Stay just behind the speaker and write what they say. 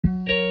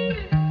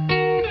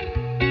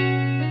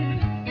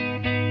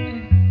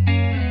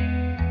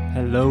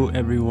Hello,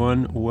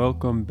 everyone.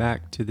 Welcome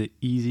back to the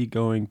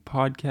Easygoing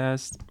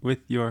Podcast with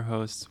your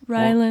hosts,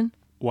 Rylan.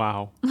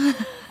 Juan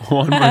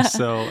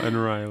Marcel and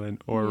Rylan,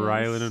 or Yes.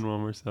 Rylan and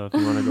Juan Marcel if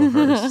you want to go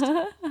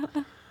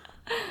first.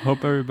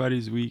 Hope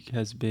everybody's week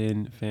has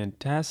been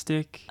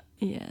fantastic.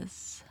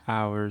 Yes.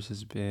 Ours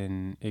has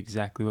been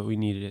exactly what we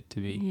needed it to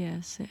be.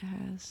 Yes, it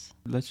has.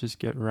 Let's just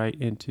get right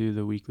into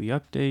the weekly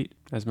update.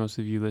 As most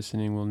of you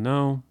listening will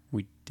know,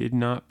 we did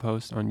not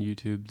post on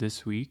YouTube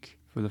this week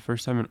for the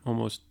first time in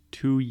almost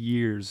 2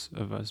 years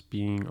of us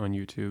being on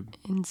YouTube.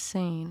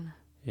 Insane.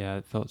 Yeah,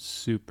 it felt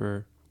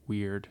super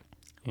weird.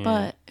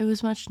 But it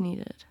was much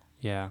needed.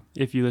 Yeah.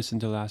 If you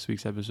listened to last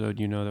week's episode,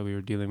 you know that we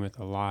were dealing with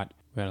a lot.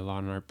 We had a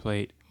lot on our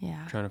plate.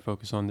 Yeah. Trying to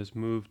focus on this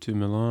move to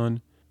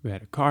Milan. We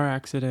had a car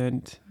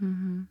accident.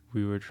 Mm-hmm.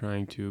 We were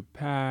trying to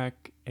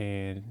pack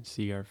and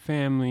see our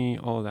family,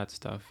 all of that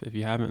stuff. If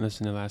you haven't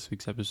listened to last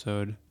week's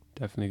episode,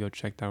 definitely go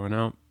check that one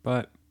out.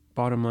 But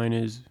bottom line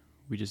is,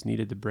 we just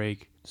needed the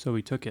break, so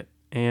we took it.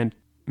 And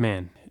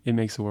man, it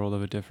makes a world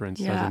of a difference,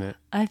 doesn't it?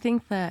 I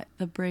think that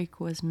the break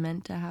was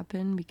meant to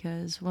happen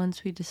because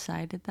once we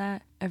decided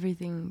that,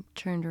 everything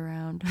turned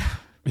around.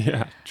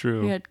 Yeah,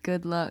 true. We had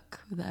good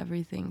luck with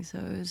everything, so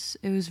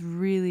it was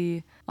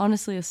really,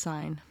 honestly, a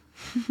sign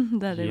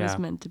that it was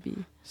meant to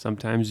be.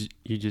 Sometimes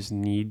you just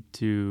need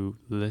to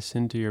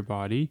listen to your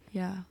body.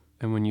 Yeah.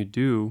 And when you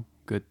do,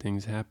 good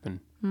things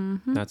happen.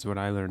 Mm-hmm. That's what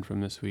I learned from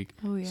this week.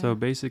 Oh, yeah. So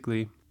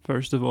basically,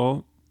 first of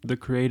all, the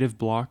creative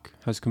block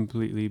has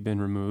completely been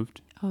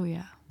removed. Oh,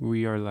 yeah.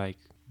 We are like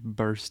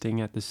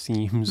bursting at the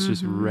seams,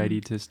 just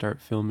ready to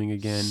start filming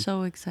again.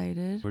 So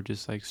excited. We're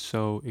just like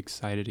so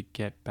excited to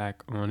get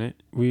back on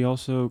it. We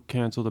also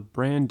canceled a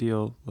brand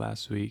deal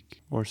last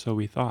week, or so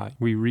we thought.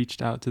 We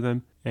reached out to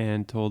them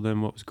and told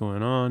them what was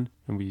going on,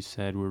 and we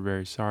said we're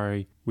very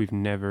sorry. We've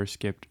never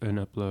skipped an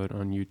upload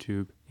on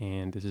YouTube,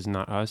 and this is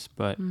not us,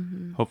 but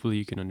hopefully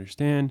you can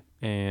understand.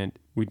 And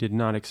we did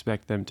not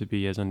expect them to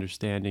be as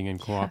understanding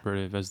and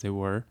cooperative as they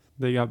were.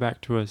 They got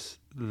back to us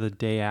the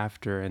day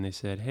after and they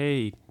said,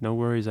 hey, no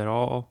worries at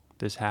all.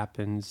 This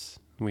happens.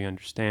 We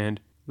understand.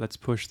 Let's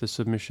push the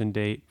submission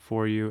date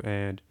for you,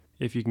 and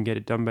if you can get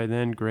it done by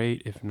then,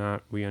 great. If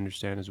not, we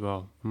understand as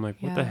well. I'm like,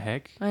 what the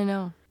heck? I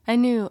know. I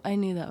knew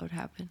that would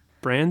happen.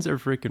 Brands are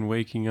freaking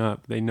waking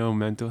up. They know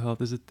mental health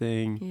is a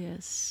thing.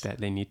 Yes. That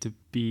they need to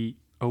be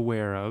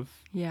aware of.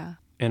 Yeah.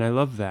 And I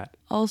love that.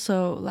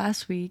 Also,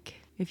 last week,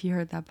 if you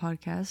heard that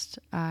podcast,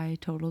 I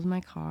totaled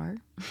my car.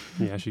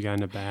 Yeah, she got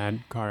in a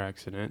bad car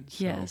accident.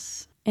 So.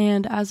 Yes.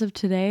 And as of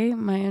today,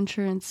 my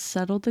insurance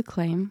settled the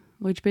claim,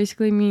 which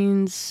basically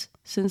means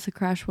since the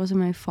crash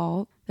wasn't my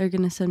fault, they're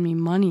going to send me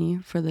money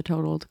for the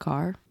totaled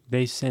car.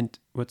 They sent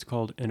what's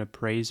called an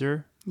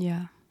appraiser.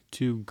 Yeah.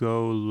 To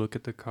go look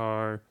at the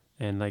car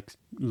and like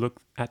look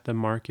at the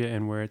market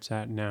and where it's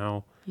at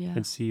now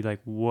and see like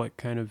what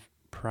kind of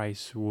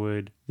price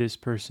would this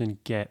person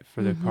get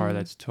for the car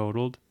that's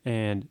totaled.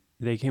 And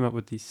they came up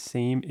with the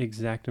same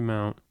exact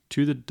amount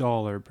to the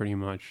dollar pretty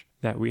much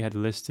that we had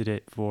listed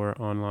it for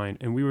online.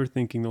 And we were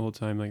thinking the whole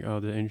time like, oh,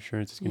 the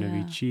insurance is going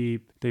to be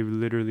cheap. They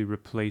literally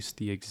replaced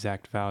the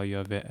exact value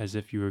of it as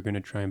if you were going to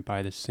try and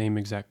buy the same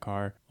exact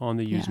car on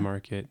the used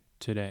market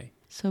today.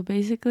 So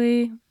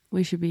basically,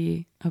 we should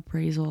be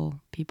appraisal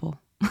people.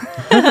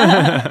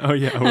 Oh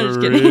yeah, we're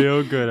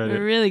real good at it.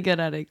 We're really good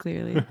at it,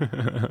 clearly.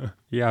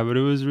 Yeah, but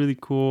it was really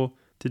cool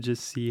to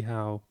just see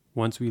how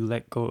once we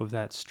let go of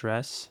that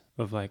stress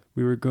of like,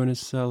 we were going to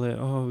sell it,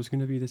 oh, it was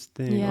going to be this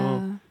thing,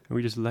 and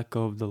we just let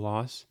go of the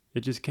loss, it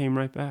just came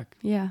right back.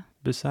 Yeah.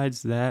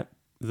 Besides that,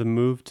 the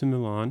move to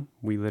Milan,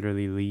 we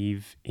literally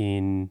leave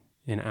in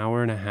an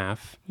hour and a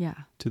half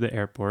to the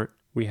airport.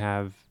 We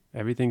have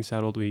everything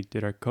settled. We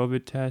did our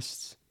COVID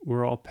tests.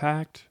 We're all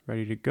packed,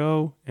 ready to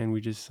go. And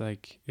we just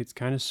like, it's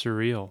kind of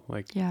surreal.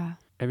 Like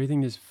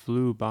everything just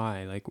flew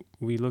by. Like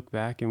we look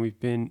back and we've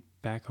been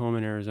back home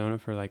in Arizona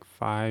for like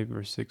 5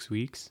 or 6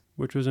 weeks,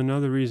 which was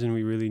another reason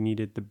we really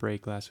needed the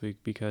break last week,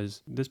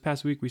 because this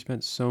past week we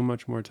spent so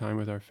much more time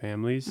with our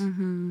families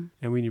and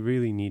we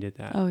really needed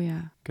that. Oh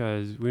yeah.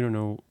 Because we don't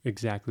know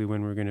exactly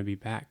when we're going to be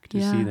back to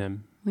see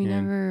them. We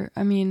never,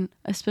 I mean,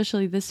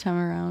 especially this time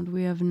around,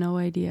 we have no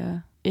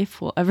idea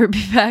if we'll ever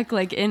be back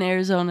like in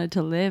Arizona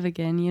to live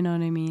again, you know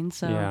what I mean?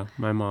 So yeah,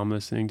 my mom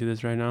listening to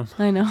this right now.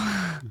 I know.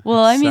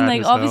 Well, I mean,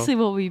 like obviously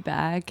we'll be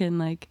back and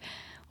like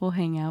we'll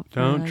hang out.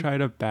 Don't try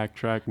to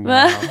backtrack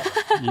now.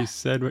 You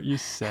said what you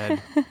said.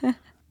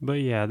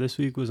 But yeah, this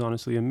week was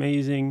honestly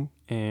amazing,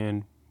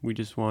 and we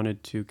just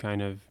wanted to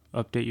kind of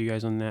update you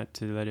guys on that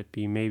to let it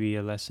be maybe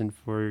a lesson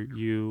for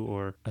you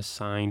or a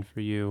sign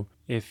for you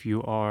if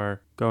you are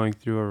going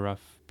through a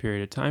rough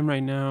period of time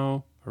right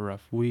now, a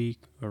rough week,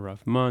 a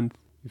rough month.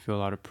 You feel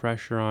a lot of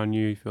pressure on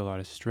you. You feel a lot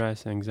of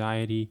stress,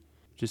 anxiety.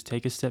 Just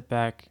take a step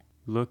back.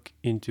 Look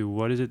into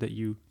what is it that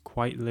you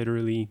quite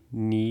literally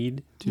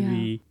need to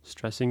be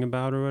stressing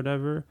about or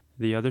whatever.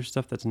 The other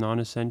stuff that's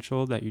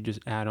non-essential that you just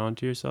add on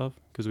to yourself,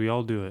 because we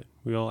all do it.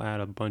 We all add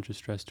a bunch of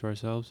stress to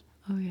ourselves.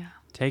 Oh, yeah.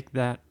 Take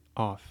that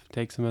off.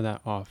 Take some of that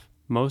off.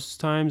 Most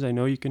times I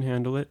know you can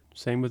handle it.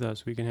 Same with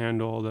us. We can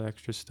handle all the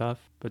extra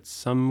stuff. But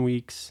some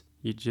weeks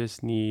you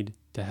just need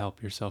to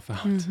help yourself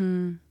out.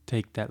 Mm-hmm.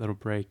 Take that little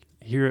break.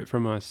 Hear it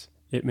from us.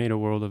 It made a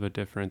world of a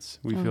difference.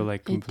 We feel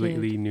like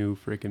completely new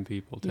freaking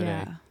people today.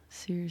 Yeah,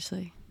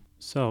 seriously.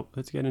 So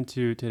let's get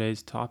into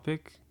today's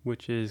topic,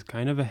 which is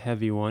kind of a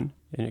heavy one.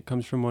 And it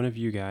comes from one of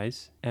you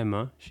guys,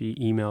 Emma. She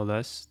emailed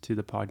us to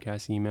the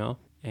podcast email.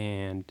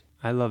 And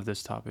I love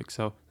this topic.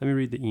 So let me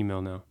read the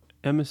email now.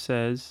 Emma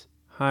says,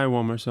 "Hi,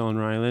 Marcel and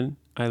Rylan.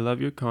 I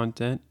love your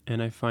content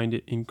and I find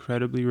it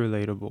incredibly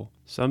relatable.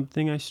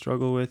 Something I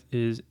struggle with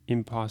is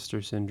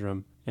impostor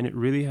syndrome, and it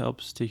really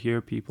helps to hear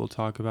people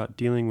talk about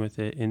dealing with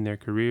it in their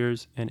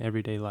careers and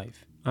everyday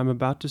life. I'm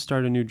about to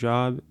start a new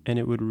job, and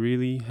it would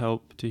really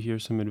help to hear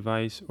some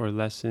advice or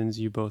lessons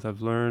you both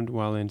have learned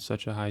while in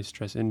such a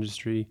high-stress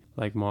industry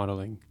like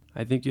modeling.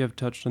 I think you have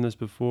touched on this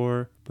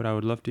before, but I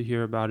would love to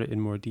hear about it in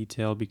more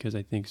detail because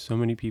I think so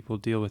many people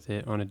deal with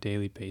it on a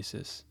daily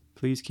basis.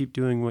 Please keep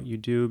doing what you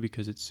do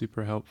because it's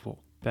super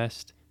helpful.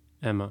 Best,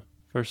 Emma."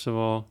 First of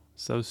all,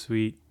 so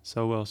sweet,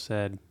 so well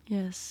said.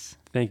 Yes.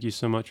 Thank you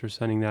so much for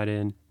sending that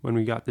in. When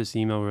we got this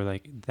email, we were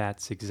like,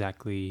 that's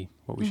exactly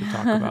what we should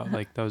talk about.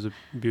 Like, that was a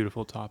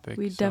beautiful topic.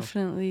 We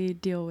definitely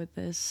deal with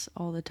this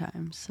all the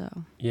time,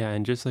 so. Yeah,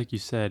 and just like you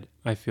said,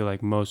 I feel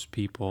like most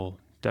people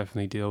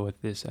definitely deal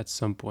with this at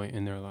some point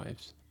in their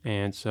lives.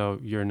 And so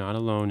you're not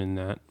alone in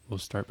that. We'll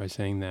start by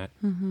saying that.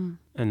 Mm-hmm.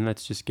 And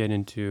let's just get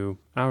into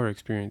our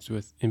experience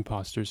with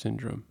imposter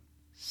syndrome.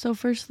 So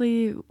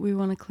firstly, we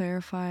want to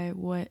clarify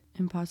what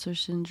imposter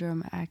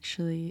syndrome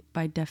actually,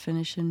 by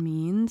definition,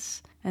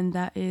 means. And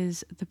that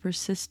is the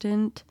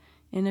persistent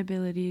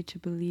inability to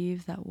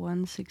believe that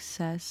one's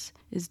success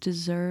is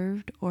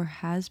deserved or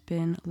has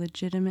been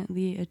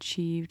legitimately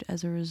achieved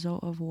as a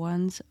result of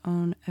one's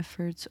own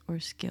efforts or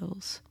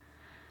skills.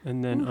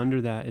 And then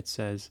under that, it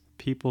says,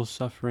 people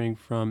suffering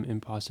from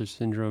imposter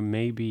syndrome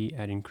may be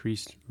at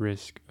increased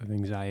risk of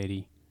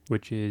anxiety,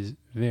 which is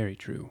very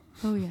true.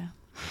 Oh, yeah.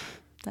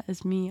 That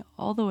is me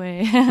all the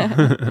way.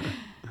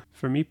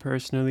 For me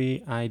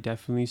personally, I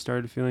definitely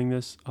started feeling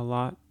this a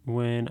lot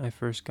when I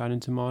first got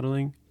into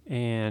modeling.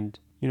 And,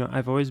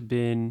 I've always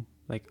been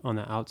like on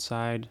the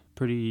outside,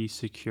 pretty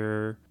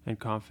secure and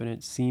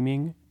confident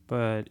seeming.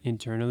 But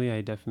internally,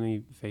 I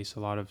definitely face a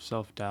lot of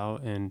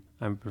self-doubt, and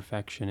I'm a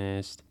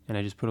perfectionist, and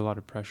I just put a lot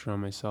of pressure on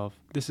myself.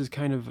 This is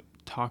kind of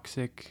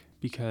toxic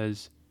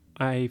because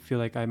I feel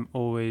like I'm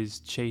always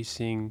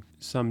chasing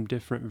some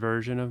different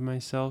version of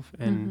myself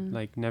and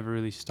like never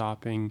really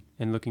stopping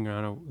and looking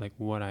around at like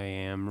what I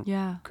am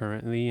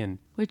currently. And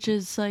which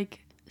is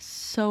like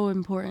so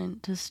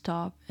important to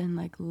stop and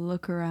like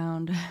look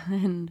around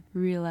and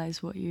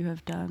realize what you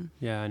have done.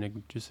 Yeah,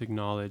 and just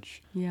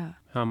acknowledge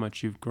how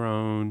much you've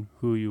grown,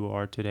 who you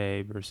are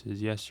today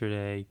versus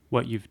yesterday,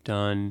 what you've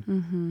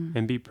done,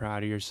 and be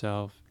proud of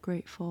yourself.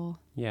 Grateful.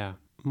 Yeah.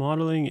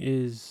 Modeling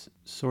is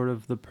sort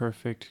of the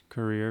perfect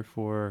career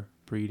for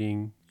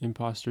breeding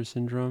imposter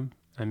syndrome.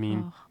 I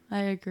mean, I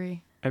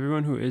agree.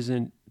 Everyone who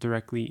isn't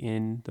directly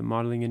in the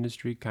modeling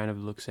industry kind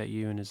of looks at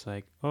you and is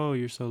like, oh,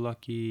 you're so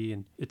lucky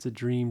and it's a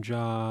dream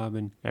job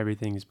and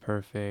everything is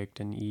perfect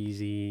and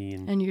easy.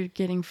 And you're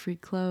getting free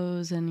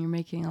clothes and you're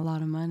making a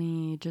lot of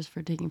money just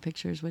for taking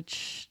pictures,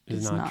 which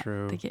is not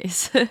true. The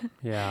case.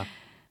 Yeah.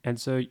 And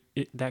so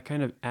that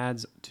kind of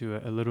adds to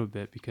it a little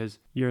bit because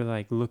you're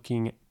like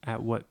looking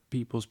at what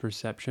people's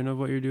perception of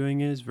what you're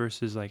doing is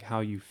versus like how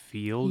you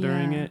feel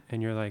during it.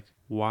 And you're like,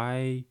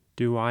 why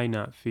do I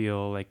not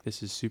feel like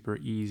this is super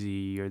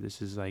easy or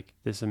this is like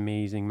this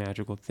amazing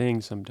magical thing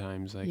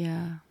sometimes? Like,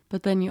 yeah.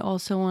 But then you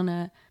also want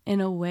to,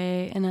 in a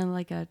way, in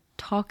a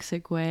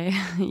toxic way,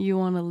 you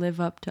want to live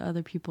up to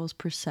other people's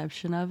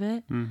perception of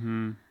it.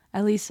 Mm-hmm.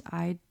 At least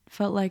I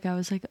felt like I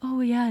was like, oh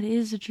yeah, it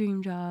is a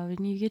dream job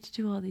and you get to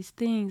do all these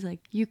things. Like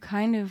you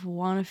kind of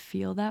want to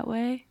feel that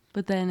way.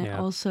 But then it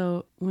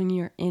also, when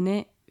you're in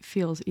it,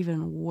 feels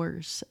even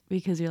worse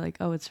because you're like,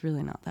 oh, it's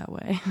really not that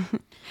way.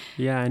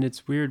 Yeah, and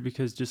it's weird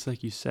because just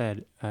like you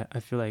said,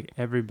 I feel like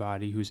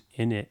everybody who's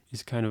in it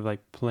is kind of like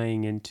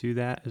playing into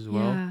that as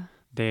well. Yeah.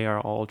 They are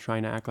all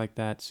trying to act like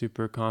that,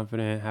 super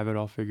confident, have it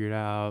all figured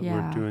out.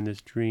 Yeah. We're doing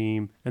this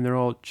dream. And they're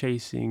all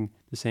chasing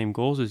the same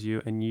goals as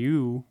you. And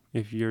you,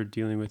 if you're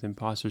dealing with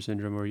imposter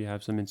syndrome or you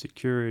have some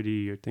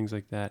insecurity or things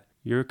like that,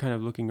 you're kind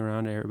of looking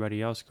around at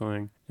everybody else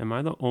going, am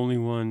I the only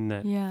one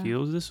that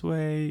feels this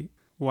way?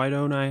 Why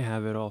don't I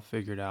have it all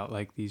figured out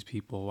like these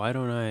people? Why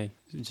don't I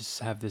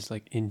just have this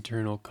like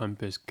internal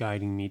compass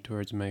guiding me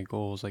towards my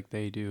goals like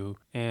they do?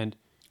 And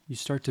you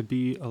start to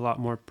be a lot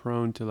more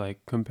prone to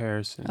like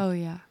comparison. Oh,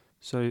 yeah.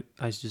 So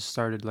I just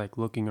started like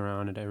looking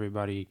around at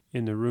everybody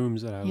in the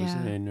rooms that I was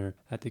in or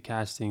at the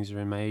castings or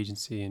in my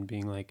agency and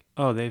being like,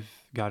 oh, they've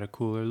got a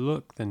cooler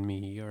look than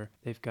me or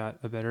they've got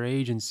a better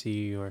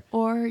agency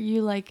or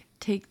you like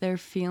take their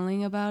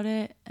feeling about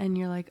it and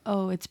you're like,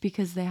 oh, it's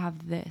because they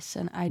have this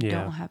and I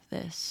don't have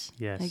this.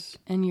 Yes. Like,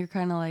 and you're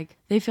kind of like,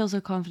 they feel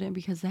so confident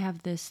because they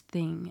have this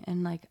thing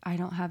and like I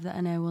don't have that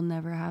and I will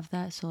never have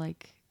that. So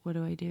like what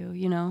do I do,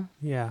 you know?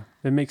 Yeah.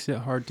 It makes it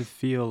hard to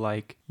feel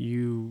like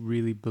you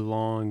really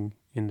belong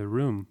in the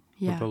room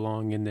or Yeah.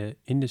 belong in the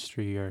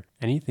industry or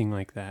anything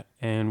like that.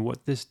 And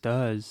what this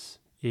does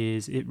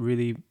is it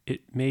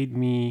made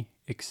me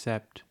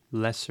accept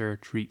lesser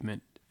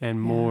treatment and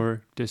Yeah.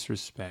 more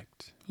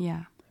disrespect.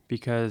 Yeah.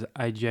 Because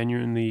I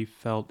genuinely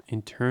felt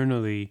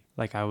internally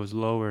like I was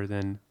lower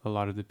than a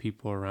lot of the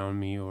people around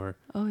me, or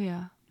Oh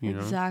yeah. you know?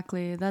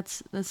 Exactly.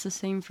 That's the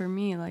same for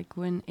me. Like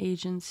when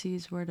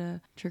agencies were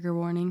to, trigger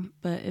warning,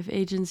 but if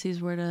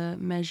agencies were to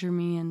measure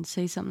me and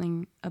say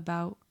something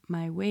about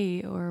my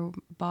weight or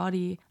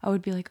body, I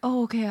would be like,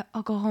 oh, okay,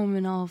 I'll go home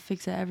and I'll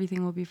fix it.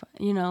 Everything will be fine.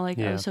 You know, like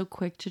I Yeah. was so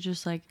quick to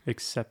just like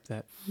Accept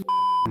that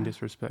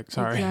disrespect.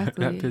 Sorry,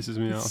 exactly. that pisses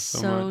me It's off so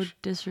so much.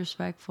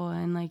 disrespectful,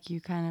 and like you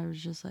kind of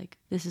was just like,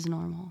 this is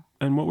normal.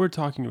 And what we're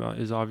talking about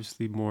is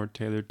obviously more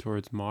tailored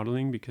towards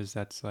modeling because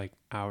that's like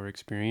our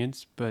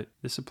experience, but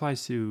this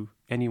applies to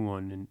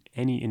anyone in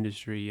any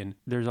industry, and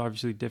there's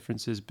obviously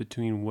differences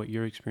between what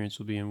your experience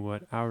will be and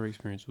what our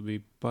experience will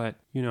be. But,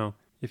 you know,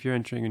 if you're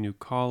entering a new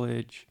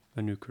college,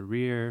 a new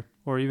career,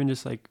 or even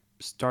just like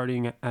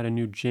starting at a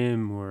new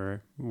gym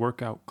or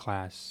workout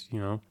class, you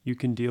know, you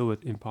can deal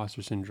with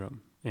imposter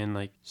syndrome. And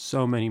like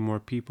so many more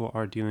people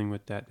are dealing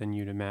with that than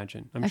you'd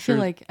imagine. I feel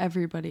like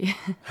everybody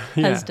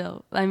yeah. has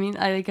dealt. I mean,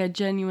 I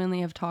genuinely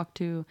have talked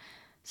to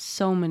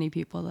so many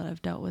people that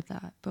have dealt with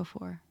that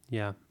before.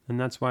 Yeah, and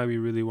that's why we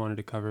really wanted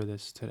to cover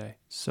this today.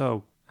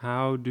 So,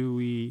 how do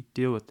we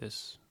deal with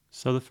this?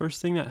 So, the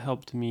first thing that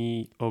helped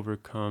me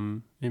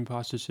overcome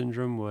imposter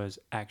syndrome was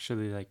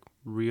actually like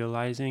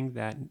realizing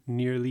that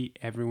nearly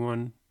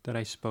everyone that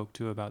I spoke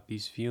to about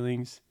these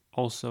feelings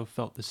also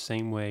felt the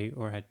same way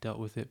or had dealt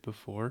with it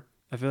before.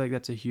 I feel like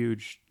that's a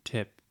huge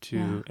tip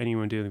to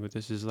anyone dealing with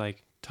this is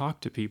like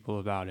talk to people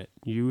about it.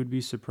 You would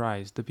be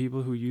surprised. The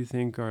people who you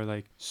think are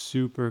like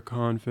super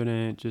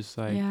confident, just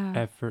like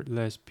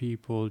effortless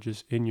people,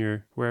 just in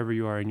your, wherever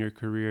you are in your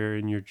career,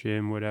 in your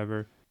gym,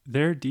 whatever,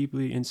 they're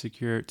deeply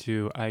insecure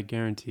too. I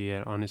guarantee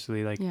it,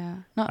 honestly. Like,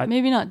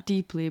 maybe not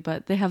deeply,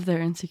 but they have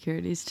their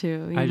insecurities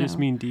too. I just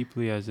mean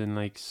deeply as in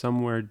like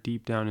somewhere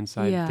deep down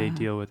inside they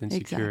deal with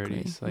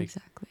insecurities.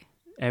 Exactly.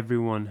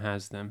 Everyone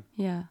has them.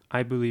 Yeah.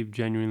 I believe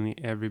genuinely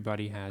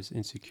everybody has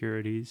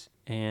insecurities,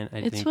 and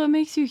it's what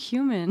makes you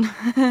human.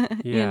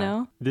 You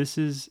know? This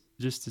is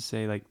just to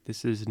say, like,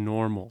 this is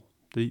normal.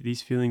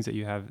 These feelings that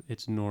you have,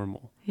 it's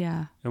normal.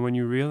 Yeah. And when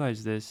you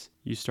realize this,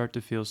 you start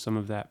to feel some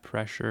of that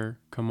pressure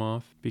come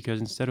off, because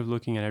instead of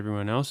looking at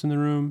everyone else in the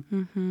room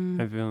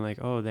and feeling like,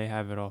 oh, they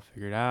have it all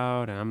figured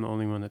out and I'm the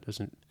only one that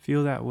doesn't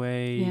feel that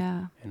way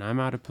and I'm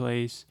out of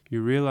place,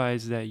 you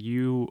realize that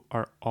you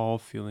are all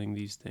feeling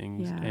these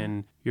things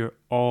and you're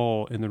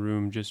all in the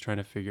room just trying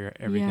to figure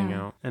everything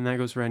out. And that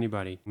goes for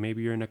anybody.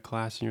 Maybe you're in a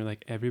class and you're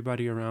like,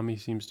 everybody around me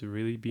seems to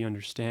really be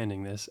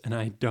understanding this and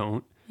I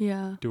don't.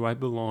 Yeah. Do I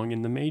belong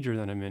in the major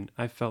that I'm in?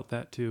 I felt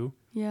that too.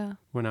 Yeah.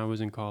 When I was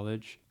in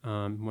college,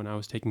 when I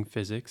was taking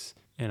physics,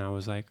 and I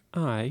was like,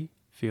 I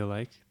feel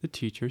like the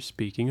teacher's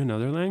speaking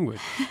another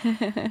language.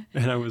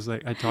 And I was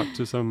like, I talked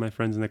to some of my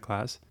friends in the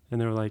class, and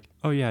they were like,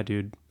 oh yeah,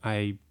 dude,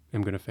 I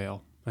am going to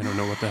fail. I don't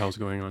know what the hell's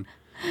going on.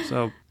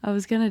 So I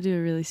was going to do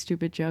a really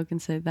stupid joke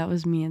and say that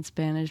was me in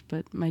Spanish,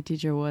 but my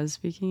teacher was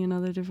speaking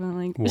another different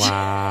language.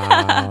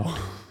 Wow.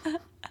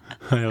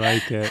 I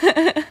like it.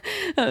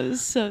 That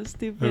was so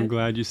stupid. I'm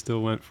glad you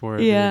still went for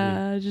it. Yeah,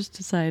 baby. I just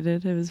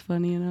decided it was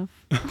funny enough.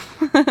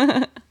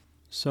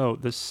 So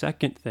the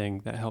second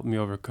thing that helped me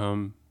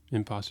overcome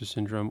imposter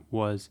syndrome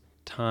was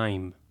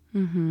time.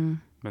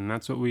 And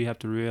that's what we have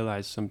to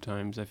realize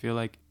sometimes. I feel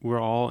like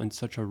we're all in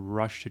such a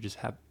rush to just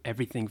have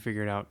everything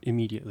figured out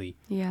immediately.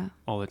 Yeah.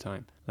 All the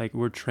time. Like,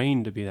 we're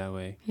trained to be that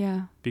way.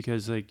 Yeah.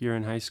 Because, like, you're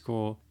in high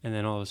school and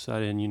then all of a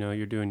sudden, you know,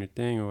 you're doing your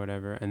thing or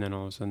whatever. And then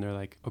all of a sudden they're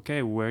like,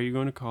 okay, where are you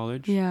going to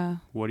college? Yeah.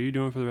 What are you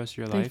doing for the rest of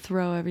your They life?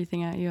 throw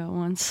everything at you at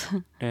once.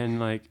 And,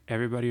 like,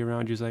 everybody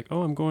around you is like,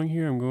 oh, I'm going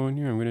here, I'm going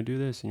here, I'm going to do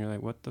this. And you're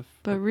like, what the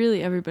But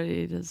really,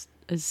 everybody is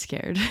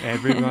scared.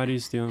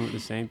 Everybody's dealing with the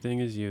same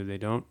thing as you. They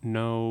don't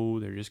know.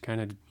 They're just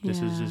kind of,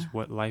 this is just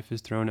what life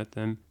has thrown at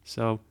them.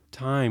 So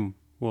time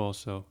will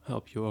also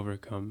help you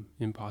overcome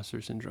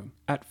imposter syndrome.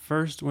 At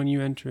first, when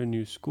you enter a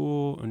new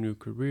school, a new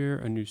career,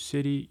 a new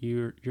city,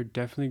 you're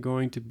definitely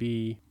going to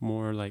be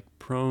more like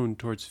prone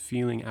towards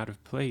feeling out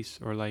of place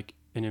or like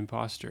an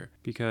imposter,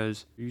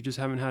 because you just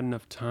haven't had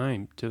enough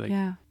time to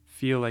like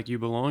feel like you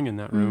belong in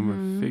that room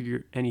or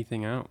figure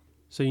anything out.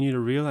 So you need to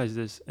realize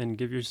this and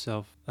give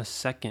yourself a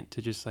second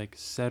to just like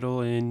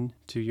settle in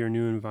to your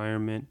new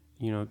environment.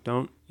 You know,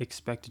 don't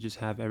expect to just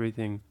have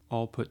everything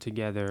all put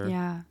together.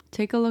 Yeah.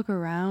 Take a look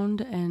around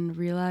and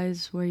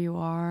realize where you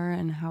are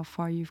and how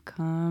far you've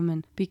come,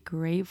 and be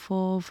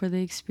grateful for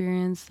the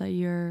experience that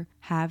you're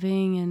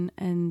having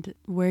and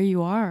where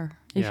you are.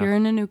 If you're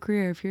in a new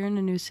career, if you're in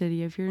a new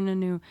city, if you're in a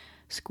new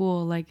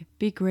school, like,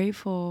 be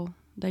grateful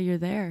that you're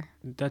there.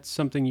 That's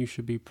something you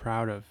should be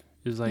proud of.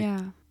 Is like,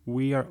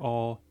 we are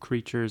all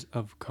creatures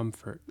of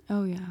comfort.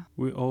 Oh, yeah.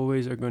 We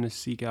always are going to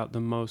seek out the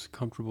most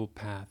comfortable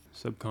path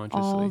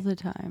subconsciously. All the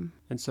time.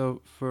 And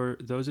so for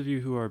those of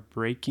you who are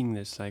breaking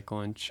this cycle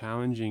and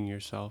challenging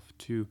yourself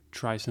to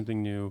try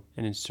something new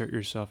and insert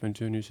yourself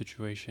into a new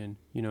situation,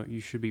 you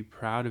should be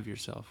proud of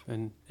yourself.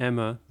 And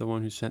Emma, the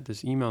one who sent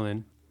this email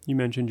in, you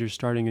mentioned you're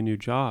starting a new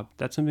job.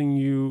 That's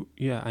something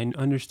I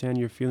understand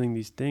you're feeling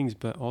these things,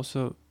 but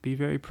also be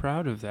very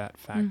proud of that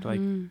fact.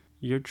 Like,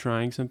 you're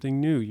trying something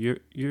new.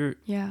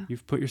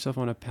 You've put yourself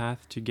on a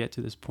path to get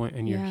to this point,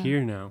 and you're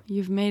here now.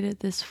 You've made it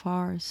this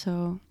far.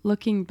 So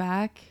looking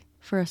back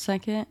for a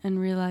second and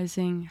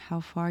realizing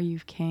how far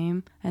you've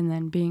came, and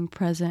then being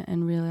present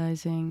and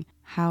realizing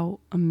how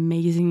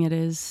amazing it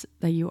is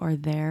that you are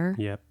there,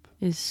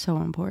 is so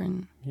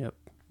important. Yep.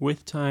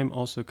 With time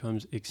also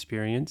comes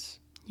experience.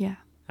 Yeah.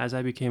 As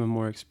I became a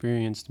more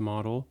experienced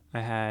model,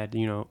 I had,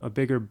 a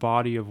bigger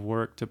body of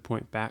work to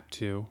point back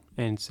to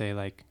and say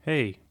like,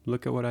 hey,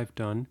 look at what I've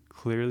done.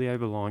 Clearly I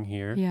belong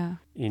here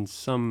in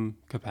some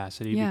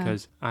capacity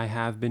because I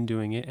have been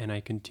doing it and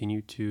I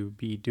continue to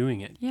be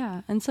doing it.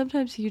 Yeah. And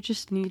sometimes you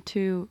just need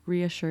to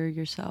reassure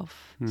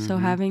yourself. So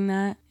having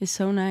that is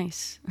so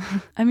nice.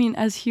 I mean,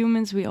 as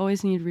humans, we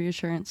always need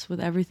reassurance with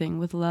everything,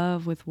 with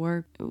love, with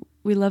work.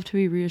 We love to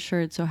be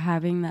reassured. So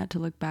having that to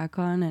look back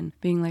on and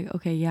being like,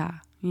 okay, yeah.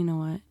 You know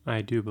what?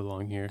 I do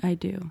belong here. I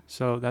do.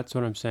 So that's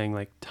what I'm saying.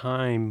 Like,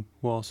 time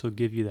will also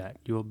give you that.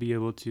 You'll be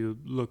able to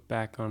look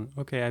back on,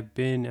 okay, I've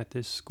been at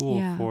this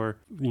school for,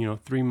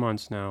 3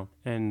 months now,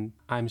 and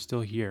I'm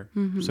still here.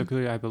 So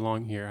clearly I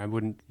belong here. I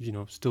wouldn't,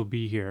 still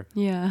be here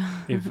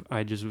if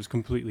I just was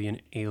completely an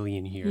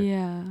alien here.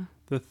 Yeah.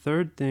 The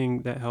third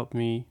thing that helped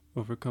me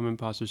overcome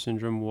imposter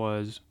syndrome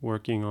was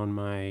working on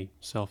my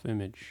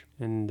self-image.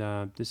 And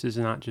this is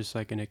not just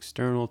like an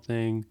external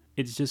thing.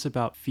 It's just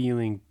about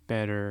feeling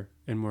better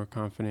and more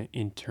confident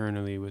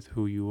internally with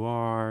who you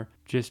are,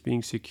 just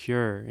being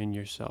secure in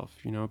yourself,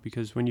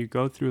 because when you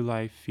go through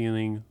life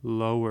feeling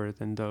lower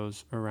than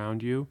those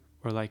around you,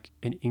 or like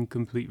an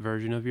incomplete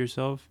version of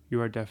yourself,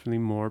 you are definitely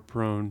more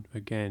prone,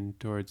 again,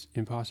 towards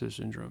imposter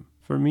syndrome.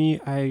 For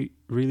me, I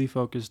really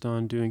focused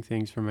on doing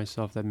things for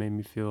myself that made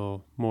me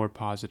feel more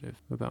positive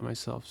about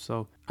myself.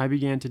 So I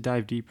began to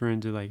dive deeper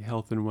into like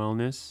health and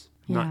wellness,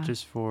 not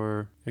just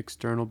for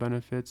external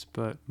benefits,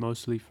 but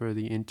mostly for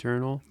the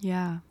internal.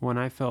 Yeah. When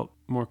I felt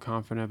more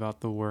confident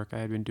about the work I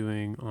had been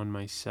doing on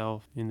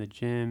myself in the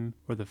gym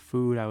or the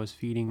food I was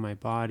feeding my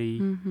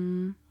body,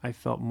 I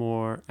felt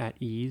more at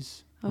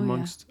ease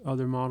amongst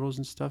other models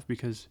and stuff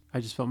because I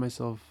just felt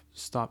myself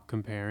stop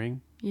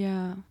comparing.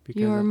 Yeah.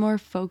 You were more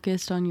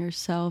focused on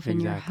yourself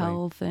and your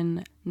health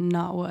and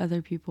not what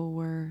other people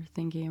were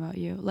thinking about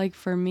you. Like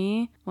for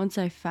me, once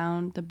I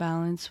found the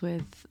balance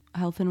with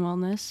health and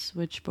wellness,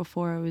 which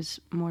before it was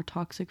more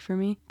toxic for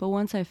me, but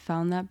once I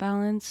found that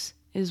balance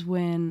is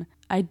when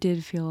I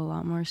did feel a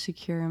lot more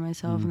secure in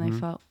myself and I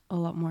felt a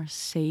lot more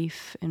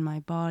safe in my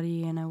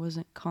body, and I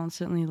wasn't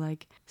constantly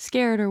like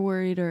scared or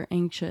worried or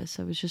anxious.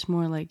 I was just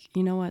more like,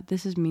 you know what,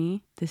 this is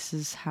me. This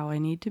is how I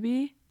need to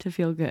be to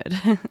feel good.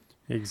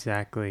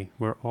 Exactly.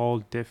 We're all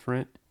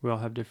different. We all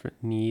have different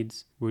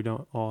needs. We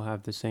don't all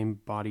have the same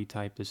body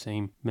type, the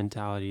same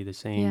mentality, the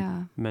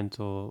same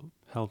mental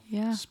health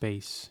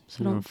space.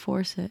 So don't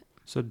force it.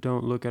 So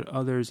don't look at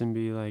others and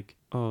be like,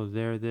 oh,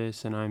 they're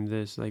this and I'm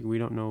this. Like, we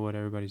don't know what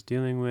everybody's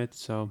dealing with.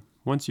 So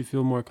once you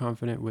feel more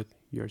confident with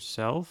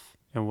yourself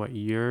and what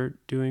you're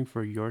doing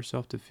for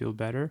yourself to feel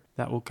better,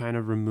 that will kind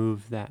of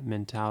remove that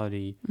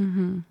mentality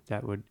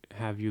that would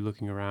have you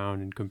looking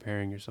around and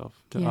comparing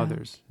yourself to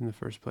others in the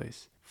first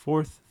place.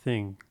 Fourth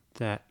thing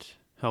that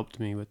helped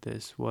me with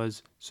this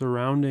was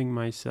surrounding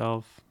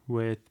myself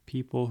with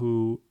people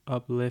who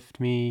uplift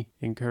me,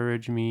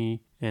 encourage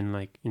me, and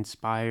like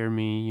inspire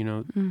me,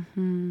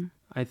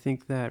 I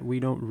think that we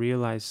don't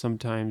realize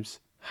sometimes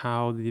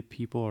how the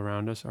people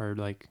around us are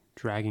like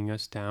dragging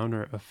us down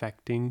or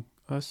affecting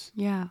us.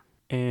 Yeah.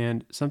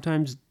 And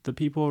sometimes the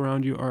people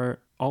around you are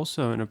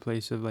also in a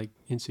place of like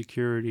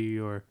insecurity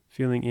or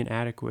feeling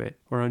inadequate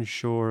or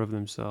unsure of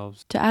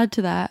themselves. To add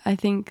to that, I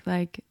think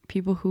like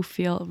people who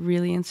feel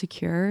really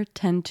insecure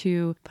tend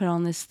to put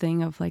on this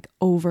thing of like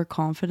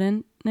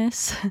overconfidentness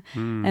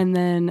and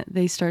then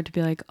they start to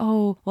be like,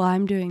 oh, well,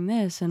 I'm doing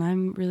this and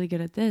I'm really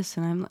good at this,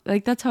 and I'm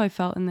like, that's how I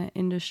felt in the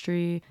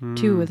industry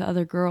too with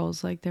other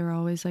girls. Like they were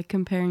always like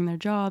comparing their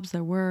jobs,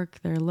 their work,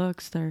 their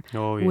looks, their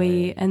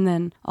weight, and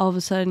then all of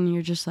a sudden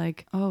you're just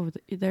like, oh,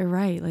 they're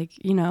right, like,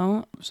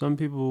 some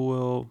people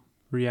will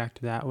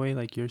react that way,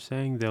 like you're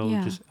saying.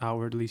 They'll just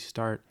outwardly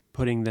start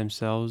putting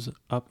themselves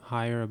up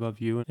higher above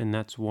you, and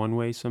that's one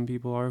way some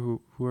people are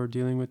who are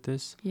dealing with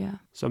this.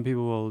 Some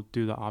people will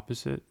do the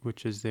opposite,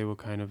 which is they will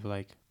kind of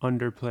like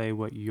underplay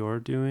what you're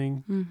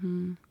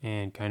doing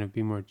and kind of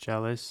be more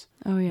jealous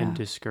and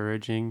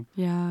discouraging.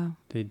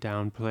 They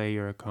downplay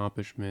your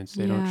accomplishments.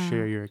 They don't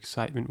share your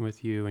excitement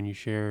with you,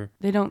 and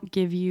they don't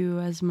give you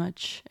as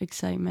much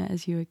excitement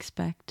as you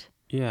expect.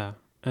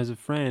 as a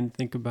friend,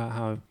 think about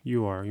how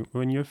you are.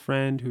 When your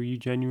friend who you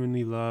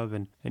genuinely love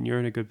and you're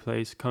in a good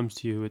place comes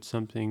to you with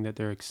something that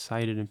they're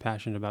excited and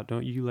passionate about,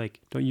 don't you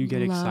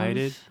get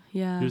excited?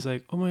 Yeah. You're just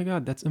like, oh my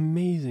God, that's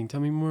amazing.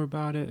 Tell me more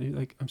about it. You're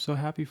like, I'm so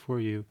happy for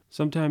you.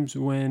 Sometimes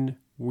when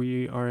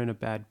we are in a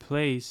bad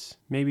place,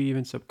 maybe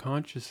even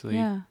subconsciously,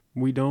 Yeah.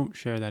 we don't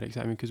share that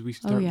excitement because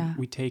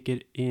we take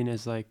it in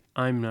as like,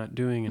 I'm not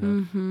doing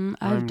enough.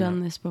 I've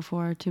done this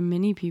before to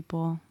many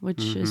people,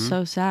 which is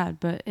so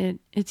sad, but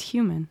it's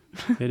human.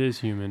 It is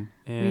human.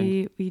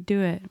 And we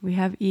do it. We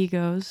have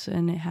egos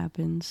and it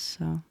happens.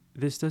 So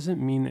this doesn't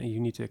mean that you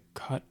need to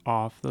cut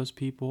off those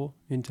people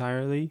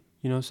entirely.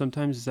 You know,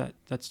 sometimes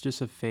that's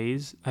just a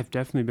phase. I've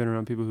definitely been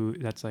around people who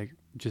that's like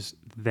just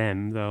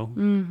them though.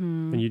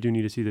 And you do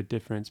need to see the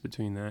difference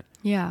between that.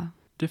 Yeah.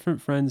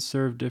 Different friends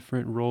serve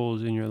different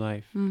roles in your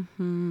life.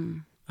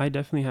 I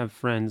definitely have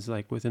friends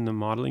like within the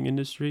modeling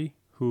industry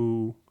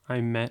who I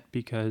met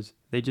because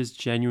they just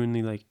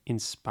genuinely like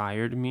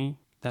inspired me.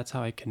 That's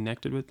how I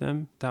connected with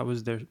them. That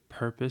was their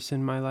purpose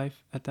in my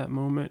life at that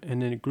moment.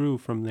 And then it grew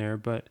from there.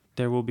 But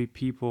there will be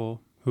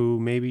people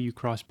who maybe you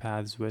cross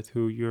paths with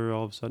who you're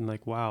all of a sudden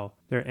like, wow,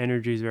 their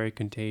energy is very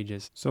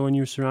contagious. So when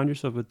you surround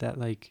yourself with that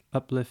like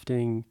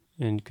uplifting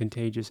and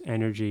contagious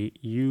energy,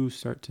 you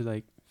start to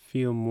like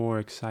feel more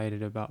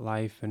excited about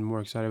life and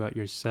more excited about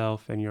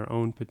yourself and your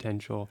own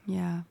potential.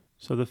 Yeah.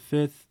 So the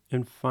fifth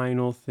and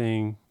final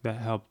thing that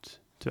helped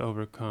to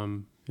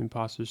overcome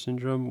imposter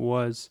syndrome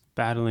was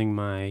battling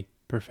my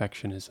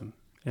perfectionism.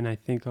 And I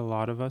think a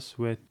lot of us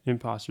with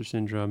imposter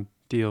syndrome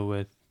deal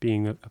with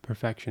being a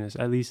perfectionist,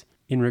 at least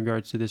in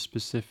regards to this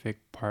specific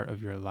part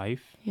of your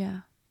life.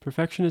 Yeah.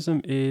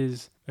 Perfectionism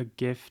is a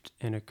gift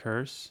and a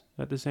curse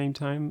at the same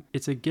time.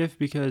 It's a gift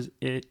because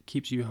it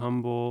keeps you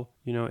humble,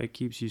 you know, it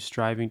keeps you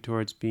striving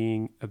towards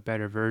being a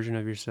better version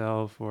of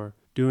yourself or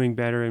doing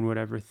better in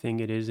whatever thing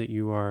it is that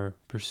you are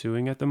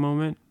pursuing at the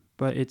moment.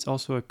 But it's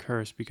also a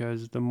curse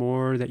because the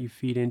more that you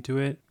feed into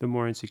it, the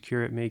more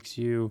insecure it makes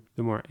you,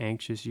 the more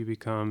anxious you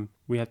become.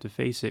 We have to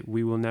face it.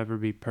 We will never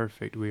be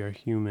perfect. We are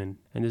human.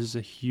 And this is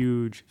a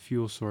huge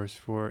fuel source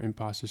for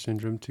imposter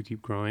syndrome to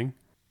keep growing.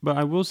 But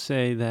I will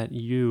say that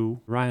you,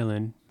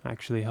 Rylan,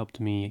 actually helped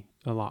me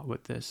a lot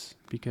with this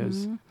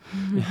because,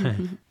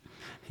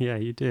 yeah,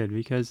 you did.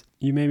 Because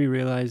you made me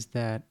realize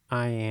that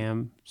I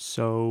am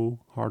so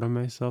hard on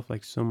myself,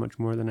 like so much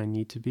more than I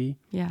need to be.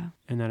 Yeah.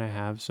 And that I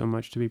have so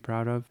much to be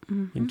proud of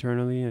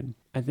internally. And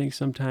I think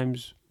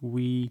sometimes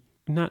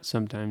not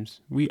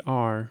sometimes, we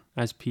are,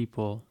 as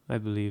people, I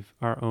believe,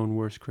 our own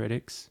worst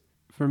critics.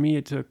 For me,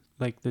 it took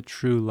like the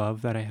true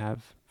love that I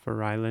have for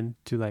Rylan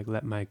to like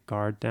let my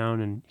guard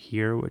down and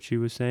hear what she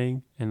was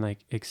saying and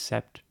like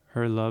accept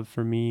her love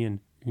for me and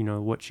you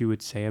know what she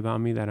would say about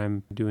me, that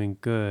I'm doing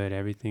good,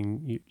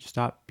 everything. You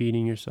stop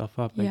beating yourself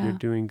up, like you're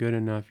doing good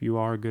enough, you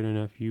are good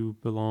enough, you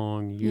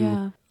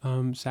belong.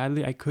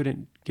 Sadly I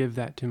couldn't give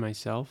that to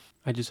myself.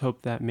 I just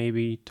hope that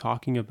maybe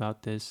talking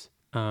about this,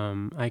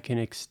 I can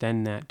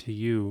extend that to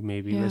you,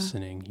 maybe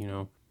listening. You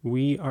know,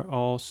 we are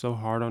all so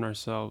hard on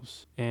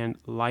ourselves and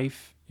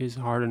life is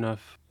hard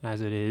enough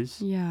as it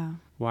is.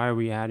 Why are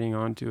we adding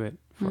on to it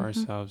for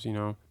ourselves? You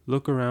know,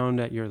 look around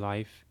at your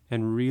life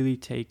and really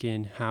take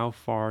in how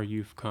far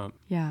you've come.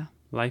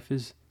 Life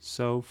is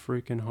so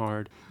freaking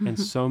hard and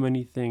so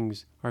many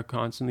things are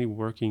constantly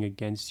working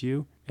against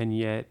you, and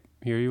yet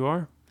here you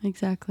are.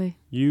 Exactly.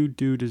 You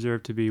do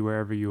deserve to be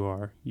wherever you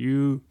are.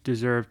 You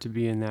deserve to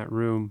be in that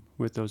room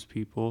with those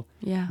people.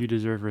 You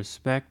deserve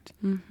respect.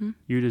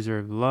 You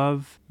deserve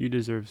love. You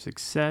deserve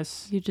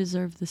success. You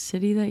deserve the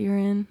city that you're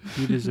in.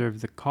 You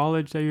deserve the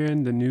college that you're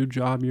in, the new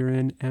job you're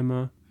in,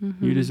 Emma.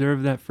 You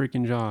deserve that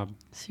freaking job.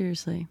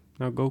 Seriously.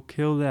 Now go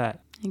kill that.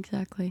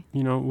 Exactly.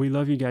 You know, we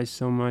love you guys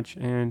so much,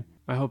 and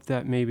I hope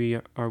that maybe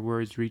our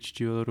words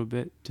reached you a little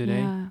bit today.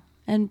 Yeah.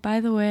 And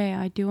by the way,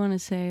 I do want to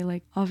say,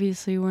 like,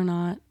 obviously we're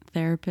not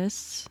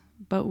therapists,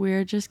 but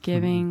we're just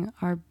giving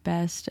our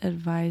best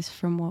advice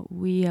from what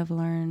we have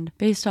learned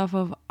based off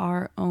of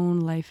our own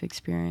life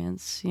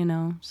experience, you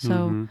know?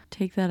 So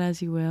take that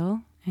as you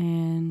will.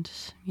 And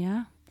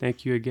yeah.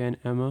 Thank you again,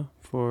 Emma,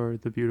 for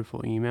the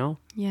beautiful email.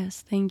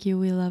 Yes, thank you.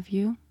 We love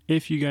you.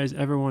 If you guys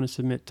ever want to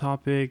submit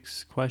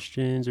topics,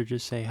 questions, or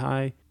just say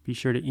hi, be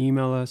sure to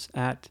email us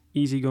at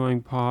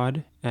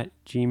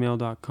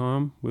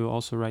easygoingpod@gmail.com. We'll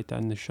also write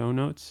that in the show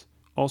notes.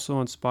 Also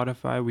on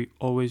Spotify, we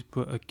always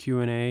put a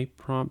Q&A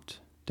prompt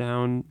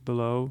down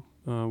below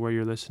where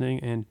you're listening,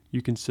 and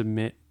you can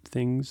submit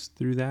things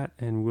through that,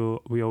 and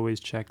we always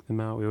check them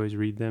out. We always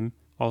read them.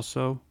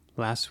 Also,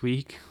 last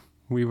week,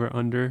 we were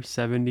under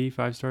 70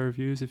 5-star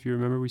reviews. If you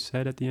remember, we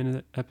said at the end of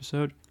the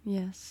episode.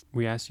 Yes.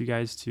 We asked you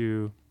guys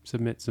to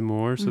submit some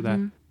more so that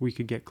we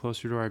could get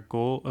closer to our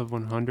goal of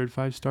 100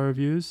 5-star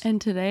reviews.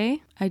 And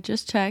today, I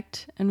just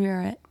checked, and we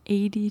are at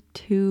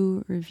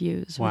 82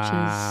 reviews, which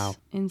is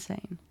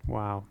insane.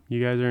 Wow.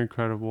 You guys are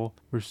incredible.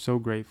 We're so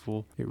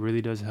grateful. It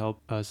really does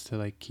help us to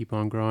like keep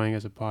on growing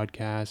as a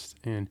podcast,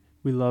 and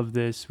we love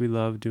this. We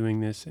love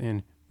doing this,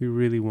 and We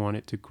really want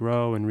it to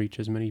grow and reach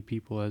as many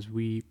people as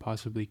we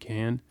possibly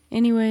can.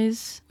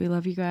 Anyways, we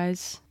love you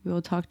guys. We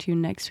will talk to you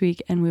next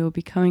week, and we will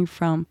be coming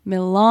from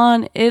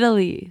Milan,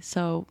 Italy.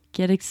 So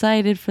get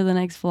excited for the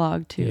next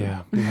vlog too.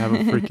 Yeah, we have a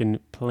freaking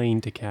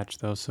plane to catch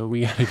though, so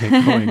we gotta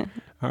get going.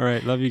 All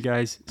right, love you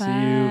guys. Bye. See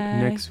you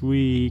next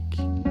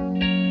week.